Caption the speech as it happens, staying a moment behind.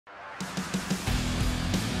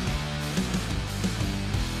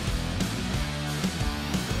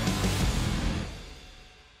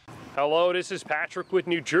Hello, this is Patrick with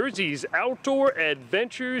New Jersey's Outdoor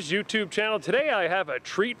Adventures YouTube channel. Today I have a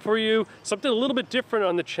treat for you, something a little bit different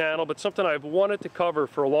on the channel, but something I've wanted to cover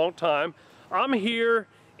for a long time. I'm here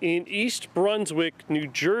in East Brunswick, New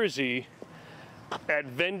Jersey at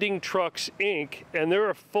Vending Trucks Inc. and they're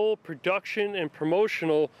a full production and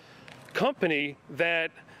promotional company that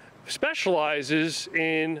specializes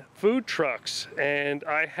in food trucks. And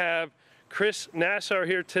I have Chris Nasser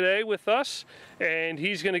here today with us, and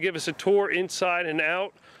he's going to give us a tour inside and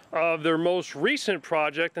out of their most recent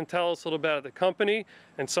project and tell us a little bit about the company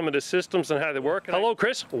and some of the systems and how they work. Hello,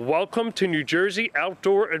 Chris. Welcome to New Jersey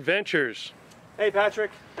Outdoor Adventures. Hey,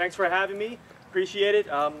 Patrick. Thanks for having me. Appreciate it.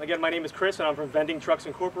 Again, my name is Chris, and I'm from Vending Trucks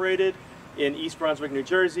Incorporated in East Brunswick, New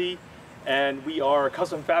Jersey, and we are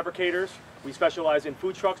custom fabricators. We specialize in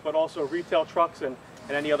food trucks, but also retail trucks and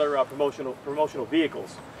any other promotional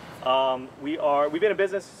vehicles. We've been in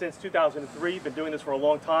business since 2003, been doing this for a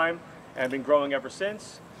long time and been growing ever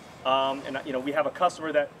since. We have a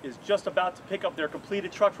customer that is just about to pick up their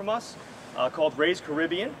completed truck from us called Ray's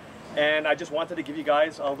Caribbean, and I just wanted to give you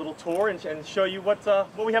guys a little tour and show you what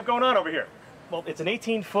we have going on over here. Well, it's an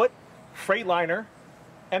 18-foot Freightliner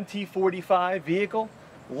MT45 vehicle,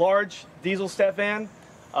 large diesel step van,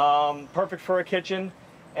 perfect for a kitchen.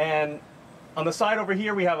 And on the side over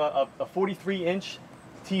here we have a 43-inch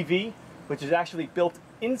TV, which is actually built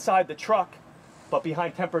inside the truck but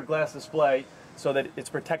behind tempered glass display so that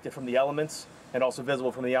it's protected from the elements and also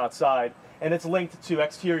visible from the outside. And it's linked to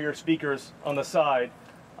exterior speakers on the side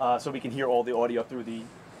so we can hear all the audio through the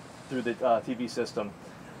TV system.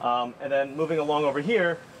 And then moving along over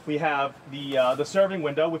here, we have the serving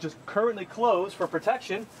window, which is currently closed for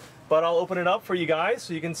protection, but I'll open it up for you guys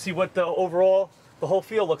so you can see what the whole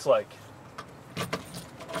feel looks like.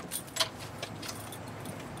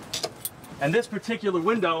 And this particular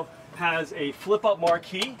window has a flip-up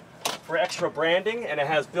marquee for extra branding, and it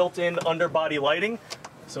has built-in underbody lighting.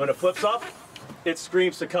 So when it flips up, it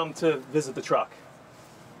screams to come to visit the truck.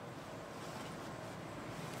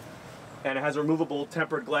 And it has removable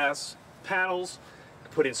tempered glass panels. You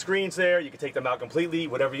can put in screens there. You can take them out completely,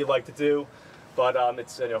 whatever you'd like to do. But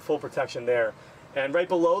it's full protection there. And right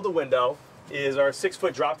below the window is our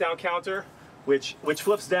 6-foot drop-down counter, which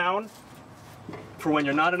flips down for when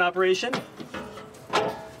you're not in operation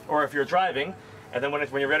or if you're driving. And then when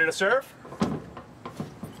you're ready to serve,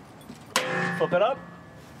 flip it up,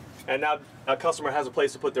 and now a customer has a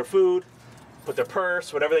place to put their food, put their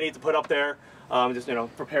purse, whatever they need to put up there, just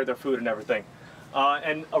prepare their food and everything.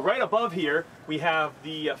 And right above here we have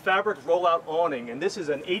the fabric rollout awning, and this is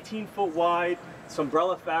an 18-foot wide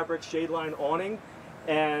Sombrella fabric shade line awning,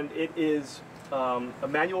 and it is a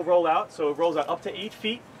manual rollout, so it rolls out up to 8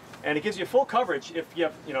 feet. And it gives you full coverage if you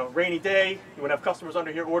have, rainy day, you want to have customers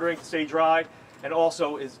under here ordering to stay dry, and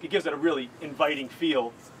also it gives it a really inviting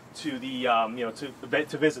feel to the,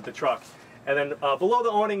 to visit the truck. And then below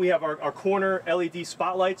the awning we have our corner LED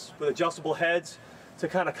spotlights with adjustable heads to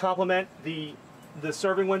kind of complement the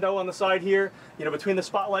serving window on the side here. Between the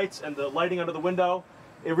spotlights and the lighting under the window,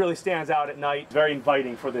 it really stands out at night. Very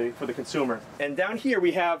inviting for the consumer. And down here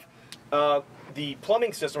we have the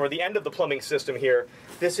plumbing system, or the end of the plumbing system here.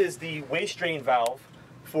 This is the waste drain valve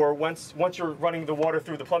for once you're running the water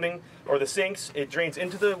through the plumbing or the sinks, it drains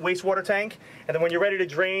into the wastewater tank, and then when you're ready to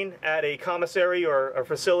drain at a commissary or a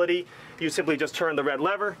facility, you simply just turn the red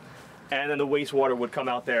lever and then the wastewater would come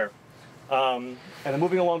out there. And then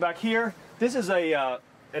moving along back here, this is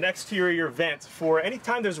an exterior vent for any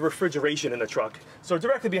time there's refrigeration in the truck. So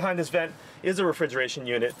directly behind this vent is a refrigeration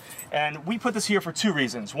unit, and we put this here for 2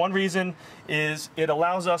 reasons. One reason is it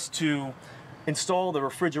allows us to install the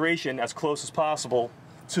refrigeration as close as possible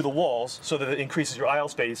to the walls so that it increases your aisle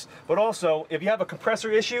space, but also if you have a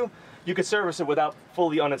compressor issue, you could service it without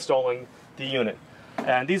fully uninstalling the unit.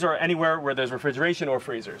 And these are anywhere where there's refrigeration or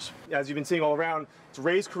freezers. As you've been seeing all around, it's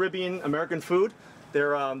Ray's Caribbean American Food.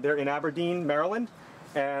 They're in Aberdeen, Maryland,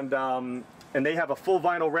 and they have a full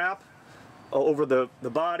vinyl wrap over the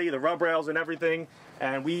body, the rub rails and everything.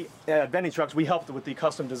 And we at Vending Trucks, we helped with the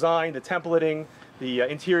custom design, the templating, the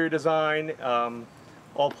interior design,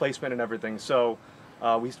 all placement and everything. So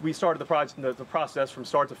we started the process from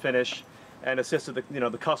start to finish and assisted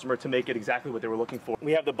the customer to make it exactly what they were looking for.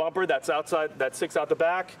 We have the bumper that's outside, that sticks out the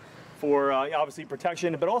back for obviously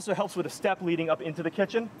protection, but also helps with a step leading up into the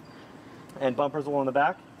kitchen, and bumpers along the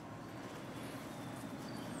back.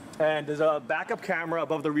 And there's a backup camera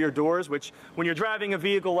above the rear doors, which when you're driving a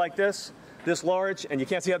vehicle like this large and you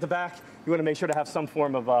can't see out the back, you want to make sure to have some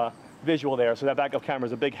form of visual there. So that backup camera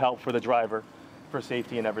is a big help for the driver for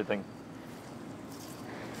safety and everything.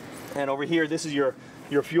 And over here, this is your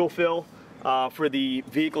fuel fill for the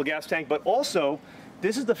vehicle gas tank, but also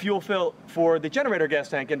this is the fuel fill for the generator gas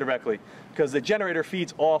tank indirectly, because the generator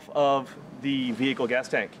feeds off of the vehicle gas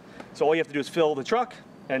tank. So all you have to do is fill the truck,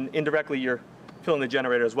 and indirectly you're filling the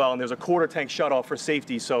generator as well. And there's a quarter tank shutoff for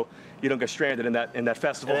safety, so you don't get stranded in that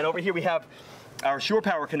festival. And then over here we have our shore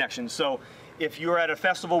power connection. So if you're at a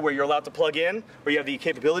festival where you're allowed to plug in, or you have the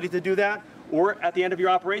capability to do that, or at the end of your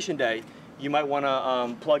operation day, you might want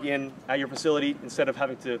to plug in at your facility instead of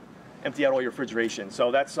having to empty out all your refrigeration. So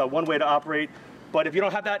that's one way to operate. But if you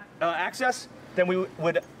don't have that access, then we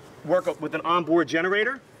would work with an onboard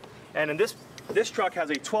generator. And in this truck has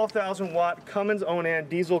a 12,000 watt Cummins Onan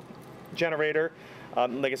diesel generator.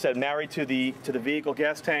 Like I said, married to the vehicle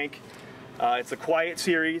gas tank. It's the Quiet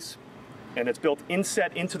series, and it's built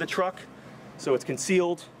inset into the truck, so it's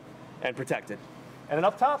concealed and protected. And then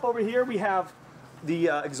up top over here we have the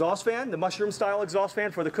exhaust fan, the mushroom style exhaust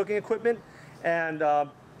fan for the cooking equipment. And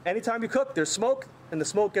anytime you cook, there's smoke, and the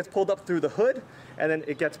smoke gets pulled up through the hood, and then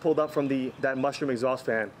it gets pulled up from that mushroom exhaust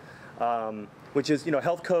fan, which is, you know,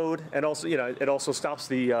 health code, and also, you know, it also stops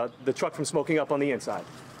the truck from smoking up on the inside.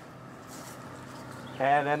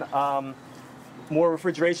 And then more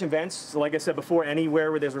refrigeration vents. So like I said before,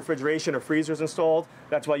 anywhere where there's refrigeration or freezers installed,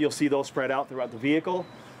 that's why you'll see those spread out throughout the vehicle.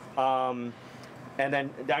 And then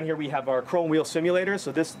down here we have our chrome wheel simulators.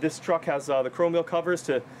 So this truck has the chrome wheel covers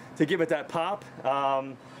to give it that pop.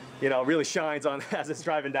 You know, really shines on as it's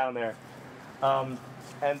driving down there.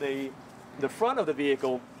 And the front of the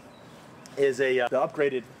vehicle is the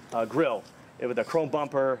upgraded grille with a chrome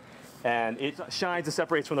bumper, and it shines and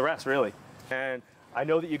separates from the rest, really. And I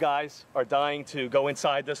know that you guys are dying to go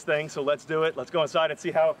inside this thing, so let's do it. Let's go inside and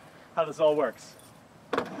see how this all works.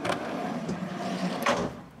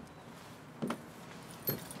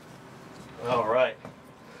 All right.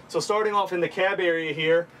 So starting off in the cab area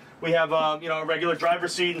here, we have you know, a regular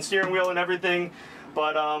driver's seat and steering wheel and everything.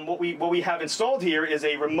 But what we have installed here is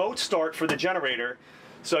a remote start for the generator,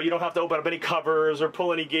 so you don't have to open up any covers or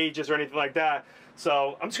pull any gauges or anything like that.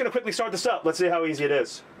 So I'm just going to quickly start this up. Let's see how easy it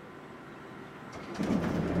is.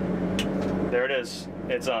 There it is.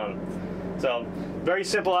 It's on. So very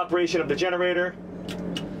simple operation of the generator.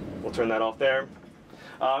 We'll turn that off there.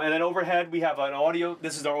 And then overhead we have an audio.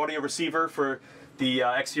 This is our audio receiver for the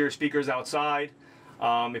exterior speakers outside.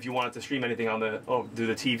 If you wanted to stream anything on through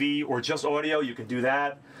the TV or just audio, you can do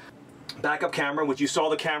that. Backup camera, which you saw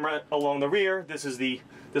the camera along the rear. This is the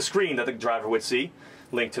screen that the driver would see,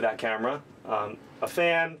 linked to that camera. A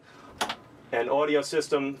fan, an audio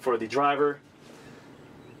system for the driver,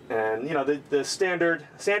 and you know, the standard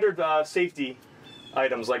safety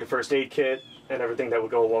items like a first aid kit and everything that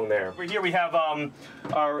would go along there. Over here we have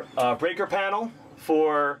our breaker panel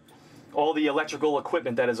for all the electrical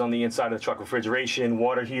equipment that is on the inside of the truck: refrigeration,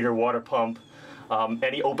 water heater, water pump,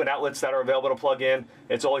 any open outlets that are available to plug in.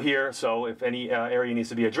 It's all here, so if any area needs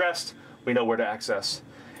to be addressed, we know where to access.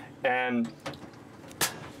 And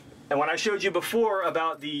when I showed you before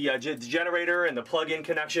about the generator and the plug-in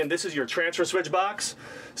connection, this is your transfer switch box.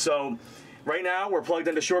 So right now we're plugged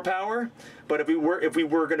into shore power, but if we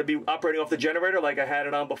were going to be operating off the generator like I had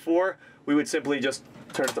it on before, we would simply just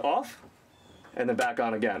turn it off and then back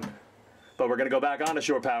on again. But we're going to go back on to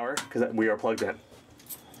shore power because we are plugged in.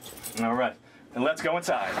 All right, and let's go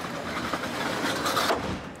inside.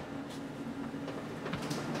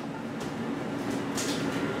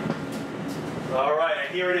 All right,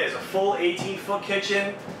 and here it is, a full 18-foot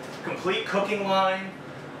kitchen, complete cooking line,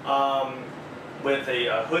 with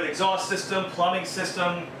a hood exhaust system, plumbing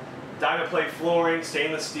system, diamond plate flooring,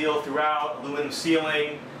 stainless steel throughout, aluminum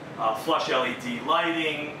ceiling, flush LED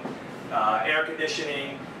lighting, air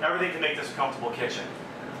conditioning, everything to make this a comfortable kitchen.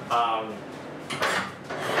 And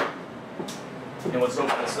let's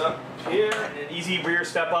open this up here. An easy rear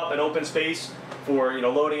step up and open space for, you know,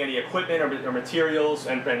 loading any equipment or materials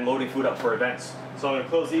and loading food up for events. So I'm going to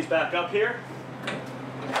close these back up here.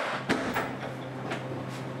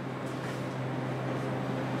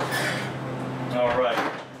 All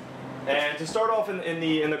right. And to start off in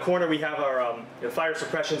the corner, we have our fire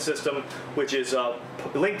suppression system, which is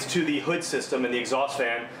linked to the hood system and the exhaust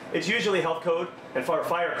fan. It's usually health code and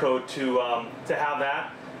fire code to have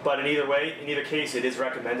that. But in either case, it is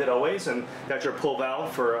recommended always, and that's your pull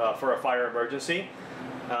valve for a fire emergency.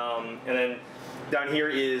 And then down here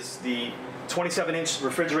is the 27-inch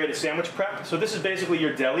refrigerated sandwich prep. So this is basically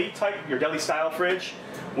your deli style fridge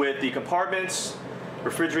with the compartments,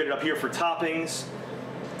 refrigerated up here for toppings,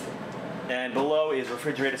 and below is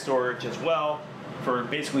refrigerated storage as well for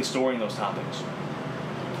basically storing those toppings.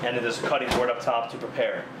 And then there's a cutting board up top to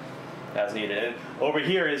prepare. as needed. And over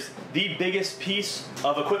here is the biggest piece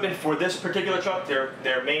of equipment for this particular truck.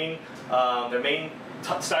 Their main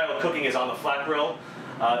style of cooking is on the flat grill.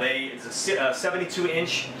 It's a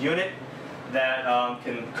 72-inch unit that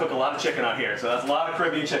can cook a lot of chicken on here. So that's a lot of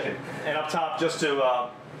Caribbean chicken. And up top, just to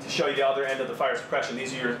show you the other end of the fire suppression,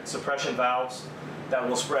 these are your suppression valves that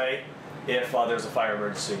will spray if there's a fire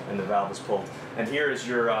emergency and the valve is pulled. And here is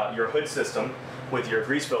your hood system with your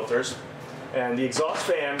grease filters. And the exhaust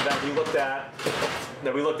fan that we looked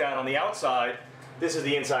at on the outside, this is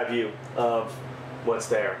the inside view of what's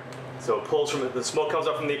there. So it pulls from the smoke comes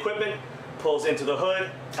up from the equipment, pulls into the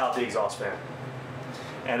hood, out the exhaust fan.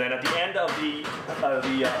 And then at the end of the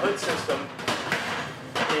hood system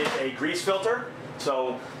is a grease filter.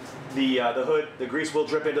 So the grease will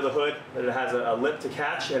drip into the hood, and it has a lip to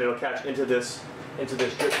catch, and it'll catch into this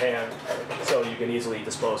drip pan, so you can easily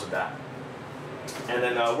dispose of that. And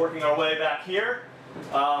then working our way back here,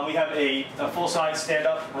 we have a full-size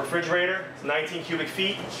stand-up refrigerator. It's 19 cubic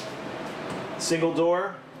feet, single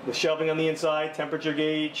door with shelving on the inside, temperature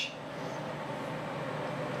gauge.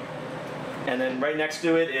 And then right next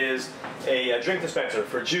to it is a drink dispenser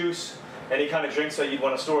for juice, any kind of drinks that you'd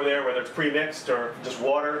want to store there, whether it's pre-mixed or just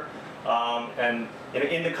water, and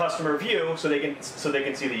in the customer view, so they can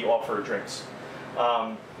see that you offer drinks.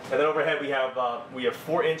 And then overhead we have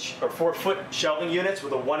 4-foot shelving units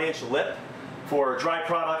with a 1-inch lip for dry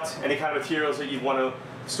product, any kind of materials that you want to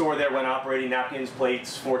store there when operating, napkins,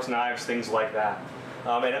 plates, forks, knives, things like that.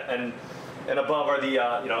 And above are the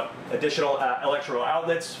additional electrical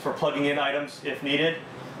outlets for plugging in items if needed.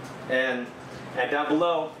 And down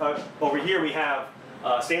below, over here we have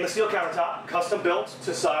stainless steel countertop, custom built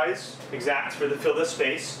to size, exact for this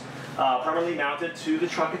space, permanently mounted to the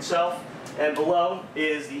truck itself. And below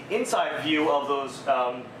is the inside view of those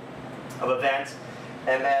of a vent,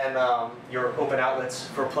 and then your open outlets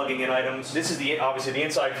for plugging in items. This is obviously the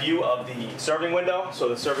inside view of the serving window. So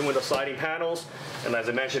the serving window sliding panels, and as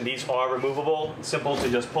I mentioned, these are removable. It's simple to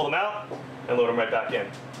just pull them out and load them right back in.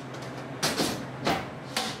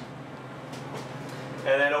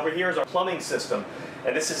 And then over here is our plumbing system,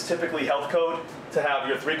 and this is typically health code to have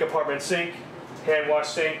your 3-compartment sink, hand wash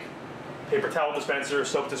sink, paper towel dispenser,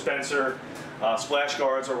 soap dispenser, splash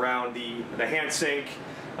guards around the hand sink,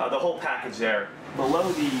 the whole package there.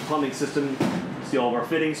 Below the plumbing system, see all of our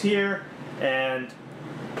fittings here, and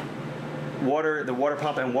the water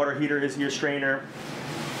pump and water heater is your strainer.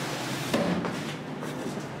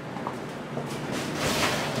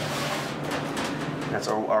 That's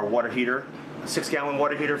our water heater, a 6-gallon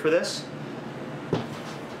water heater for this.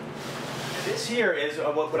 This here is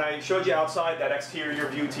what I showed you outside, that exterior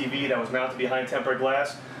view TV that was mounted behind tempered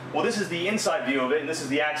glass. Well, this is the inside view of it, and this is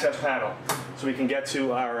the access panel. So we can get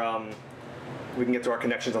to our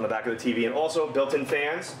connections on the back of the TV, and also built-in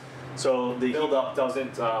fans, so the build-up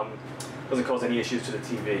doesn't cause any issues to the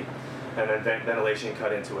TV, and then ventilation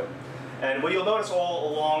cut into it. And what you'll notice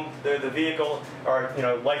all along the vehicle are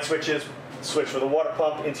light switches, switch for the water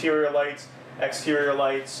pump, interior lights, exterior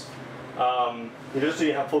lights. Just so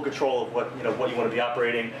you have full control of what you want to be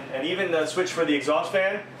operating. And even the switch for the exhaust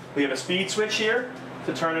fan, we have a speed switch here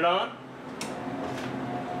to turn it on,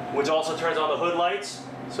 which also turns on the hood lights,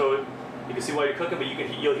 so you can see while you're cooking, but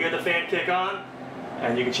you'll hear the fan kick on,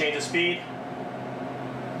 and you can change the speed,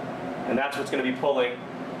 and that's what's going to be pulling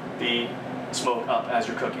the smoke up as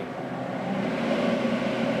you're cooking.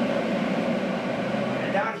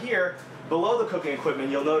 And down here, below the cooking equipment,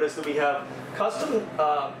 you'll notice that we have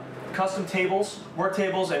custom tables, work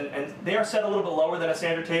tables, and they are set a little bit lower than a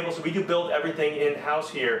standard table, so we do build everything in-house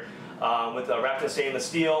here with wrapped in stainless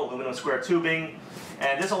steel, aluminum square tubing,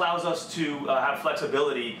 and this allows us to have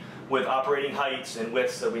flexibility with operating heights and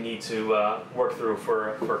widths that we need to work through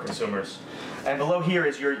for consumers. And below here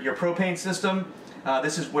is your propane system.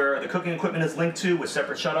 This is where the cooking equipment is linked to with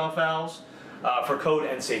separate shutoff valves for code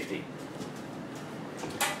and safety.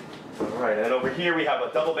 All right, and over here we have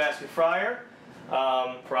a double basket fryer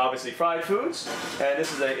for obviously fried foods, and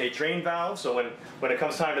this is a drain valve, so when it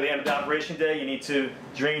comes time to the end of the operation day, you need to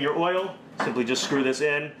drain your oil, simply just screw this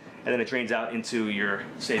in, and then it drains out into your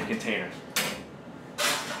safe container.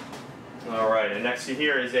 All right, and next to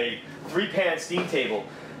here is a 3-pan steam table.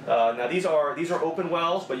 Now these are open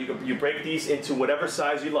wells, but you break these into whatever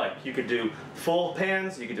size you like. You could do full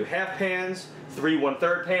pans, you could do half pans, 3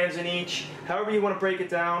 1/3 pans in each. However you want to break it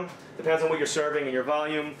down, depends on what you're serving and your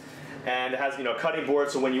volume. And it has cutting board,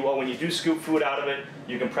 so when you do scoop food out of it,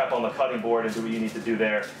 you can prep on the cutting board and do what you need to do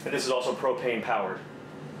there. And this is also propane powered.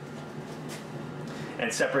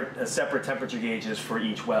 And separate temperature gauges for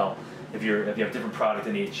each well, if you have different product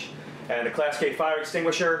in each. And the Class K fire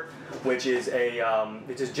extinguisher, which is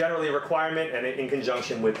generally a requirement and in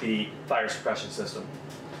conjunction with the fire suppression system.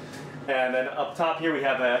 And then up top here we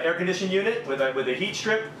have an air conditioning unit with a heat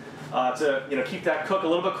strip to keep that cook a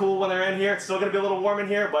little bit cool when they're in here. It's still going to be a little warm in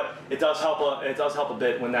here, but it does help a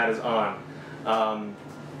bit when that is on.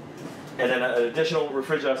 And then an additional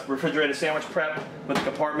refrigerated sandwich prep with the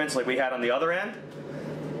compartments like we had on the other end.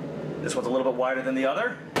 This one's a little bit wider than the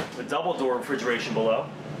other, with double door refrigeration below.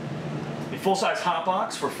 A full-size hot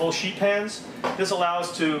box for full sheet pans. This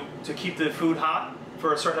allows to keep the food hot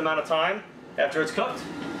for a certain amount of time after it's cooked.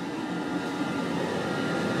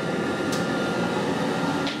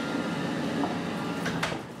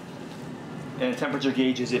 And temperature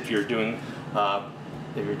gauges if you're doing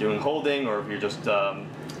holding, or if you're just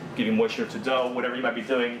giving moisture to dough, whatever you might be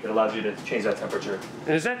doing, it allows you to change that temperature.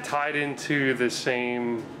 And is that tied into the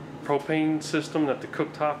same propane system that the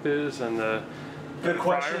cooktop is and the Good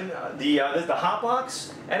question. The hot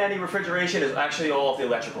box and any refrigeration is actually all of the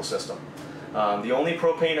electrical system. The only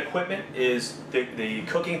propane equipment is the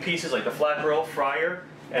cooking pieces like the flat grill, fryer,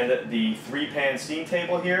 and the 3-pan steam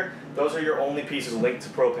table here. Those are your only pieces linked to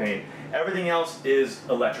propane. Everything else is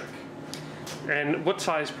electric. And what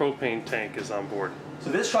size propane tank is on board?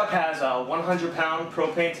 So this truck has a 100-pound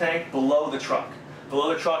propane tank below the truck.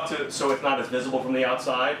 Below the truck, so it's not as visible from the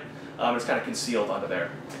outside. It's kind of concealed under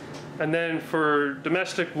there. And then for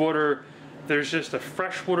domestic water, there's just a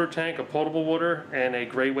freshwater tank, a potable water, and a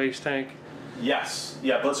gray waste tank. Yes,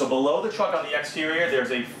 yeah, but so below the truck on the exterior,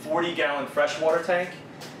 there's a 40-gallon freshwater tank,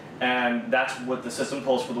 and that's what the system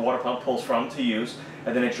pulls for the water pump pulls from to use,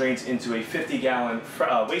 and then it drains into a 50-gallon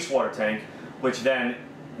wastewater tank, which then,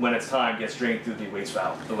 when it's time, gets drained through the waste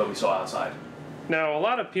valve, the way we saw outside. Now, a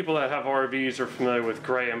lot of people that have RVs are familiar with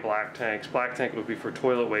gray and black tanks. Black tank would be for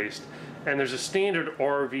toilet waste. And there's a standard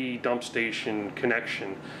RV dump station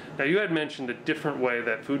connection. Now, you had mentioned a different way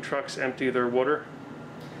that food trucks empty their water.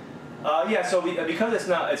 Yeah, so because it's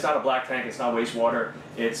not a black tank, it's not wastewater.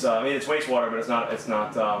 It's it's wastewater, but it's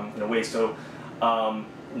not waste. So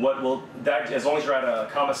as long as you're at a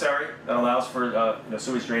commissary that allows for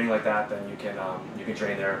sewage draining like that, then you can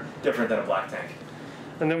drain there different than a black tank.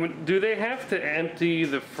 And then do they have to empty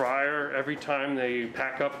the fryer every time they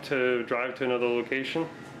pack up to drive to another location?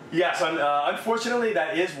 Yes, unfortunately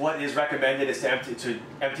that is what is recommended, is to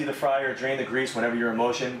empty the fryer, drain the grease whenever you're in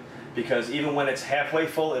motion, because even when it's halfway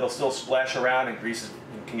full, it'll still splash around and grease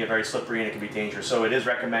can get very slippery and it can be dangerous. So it is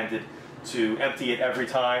recommended to empty it every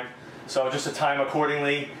time. So just to time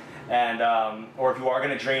accordingly, and or if you are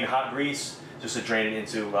going to drain hot grease, just to drain it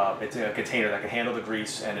into a container that can handle the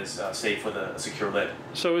grease and is safe with a secure lid.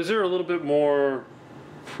 So is there a little bit more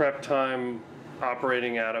prep time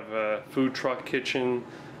operating out of a food truck kitchen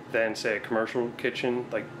than, say, a commercial kitchen,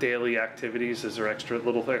 like daily activities? Is there extra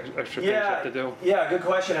things you have to do? Yeah, good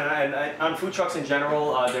question. And on food trucks in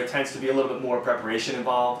general, there tends to be a little bit more preparation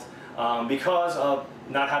involved because of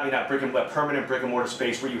not having that permanent brick and mortar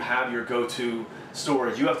space where you have your go-to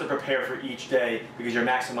storage. You have to prepare for each day because you're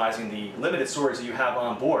maximizing the limited storage that you have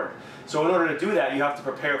on board. So in order to do that, you have to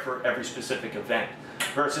prepare for every specific event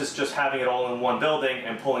versus just having it all in one building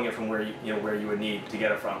and pulling it from where you would need to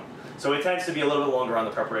get it from. So it tends to be a little bit longer on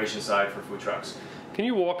the preparation side for food trucks. Can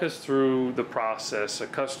you walk us through the process? A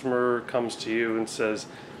customer comes to you and says,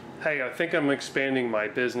 hey, I think I'm expanding my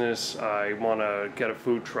business. I want to get a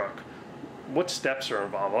food truck. What steps are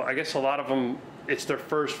involved? Well, I guess a lot of them, it's their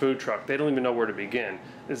first food truck. They don't even know where to begin.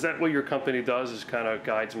 Is that what your company does, is kind of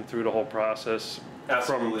guides them through the whole process?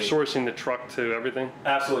 Absolutely. From sourcing the truck to everything?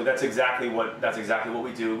 Absolutely. That's exactly what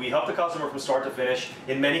we do. We help the customer from start to finish.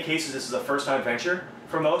 In many cases, this is a first-time venture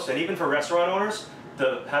for most, and even for restaurant owners,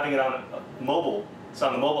 having it on the mobile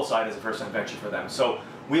side is a first-time venture for them. So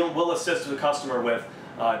we'll assist the customer with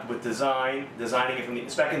designing it from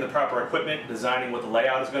specing the proper equipment, designing what the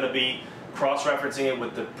layout is going to be, cross-referencing it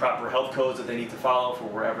with the proper health codes that they need to follow for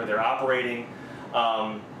wherever they're operating,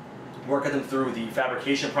 working them through the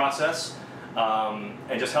fabrication process,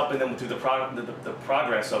 and just helping them through the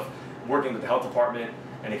progress of working with the health department,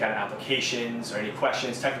 any kind of applications or any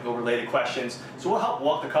questions, technical related questions. So we'll help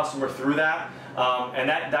walk the customer through that, and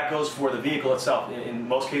that goes for the vehicle itself. In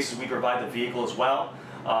most cases, we provide the vehicle as well.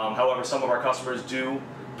 However, some of our customers do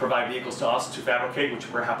provide vehicles to us to fabricate, which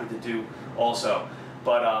we're happy to do also.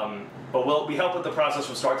 But we help with the process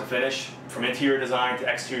from start to finish, from interior design to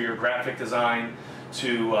exterior graphic design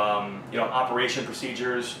to operation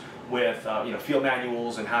procedures with field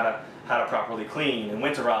manuals and how to properly clean and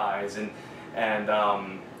winterize and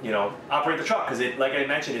operate the truck, because like I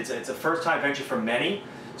mentioned, it's a first-time venture for many.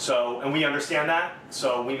 So, and we understand that.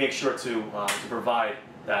 So we make sure to provide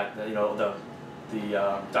that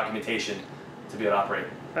the documentation to be able to operate.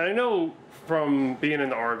 I know from being in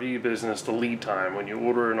the RV business, the lead time when you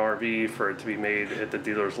order an RV for it to be made at the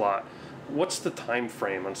dealer's lot, what's the time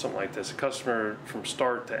frame on something like this? A customer from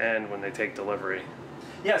start to end when they take delivery?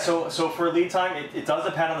 Yeah, so for lead time, it does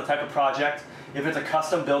depend on the type of project. If it's a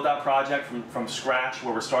custom build-out project from scratch,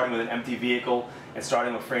 where we're starting with an empty vehicle and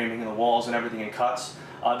starting with framing and the walls and everything in cuts,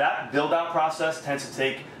 that build-out process tends to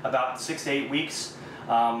take about 6 to 8 weeks,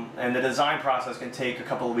 and the design process can take a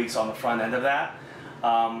couple of weeks on the front end of that.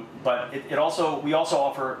 But we also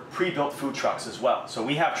offer pre-built food trucks as well. So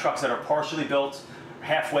we have trucks that are partially built,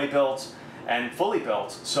 halfway built, and fully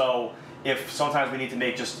built. So if sometimes we need to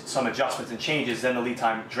make just some adjustments and changes, then the lead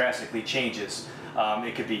time drastically changes.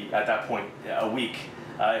 It could be at that point a week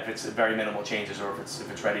if it's very minimal changes or if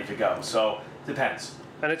it's ready to go. So it depends.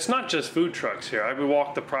 And it's not just food trucks here. I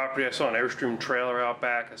walked the property, I saw an Airstream trailer out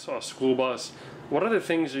back, I saw a school bus. What other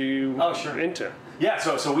things are you into? Yeah,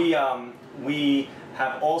 so we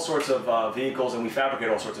have all sorts of vehicles, and we fabricate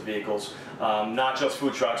all sorts of vehicles. Not just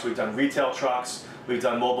food trucks, we've done retail trucks, we've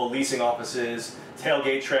done mobile leasing offices,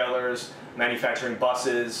 tailgate trailers, manufacturing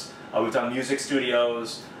buses, we've done music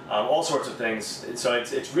studios, all sorts of things. So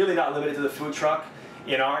it's really not limited to the food truck.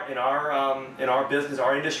 In our business,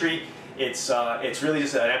 our industry, it's really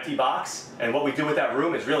just an empty box, and what we do with that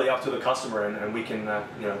room is really up to the customer, and we can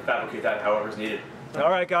fabricate that however is needed. All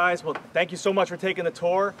right, guys. Well, thank you so much for taking the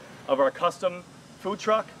tour of our custom food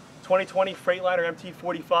truck, 2020 Freightliner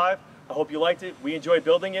MT45. I hope you liked it. We enjoyed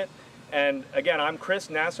building it. And again, I'm Chris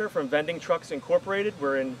Nasser from Vending Trucks Inc.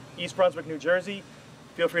 We're in East Brunswick, New Jersey.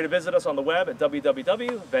 Feel free to visit us on the web at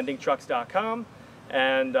www.vendingtrucks.com,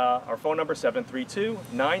 and our phone number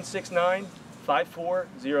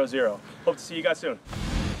 732-969-5400. Hope to see you guys soon.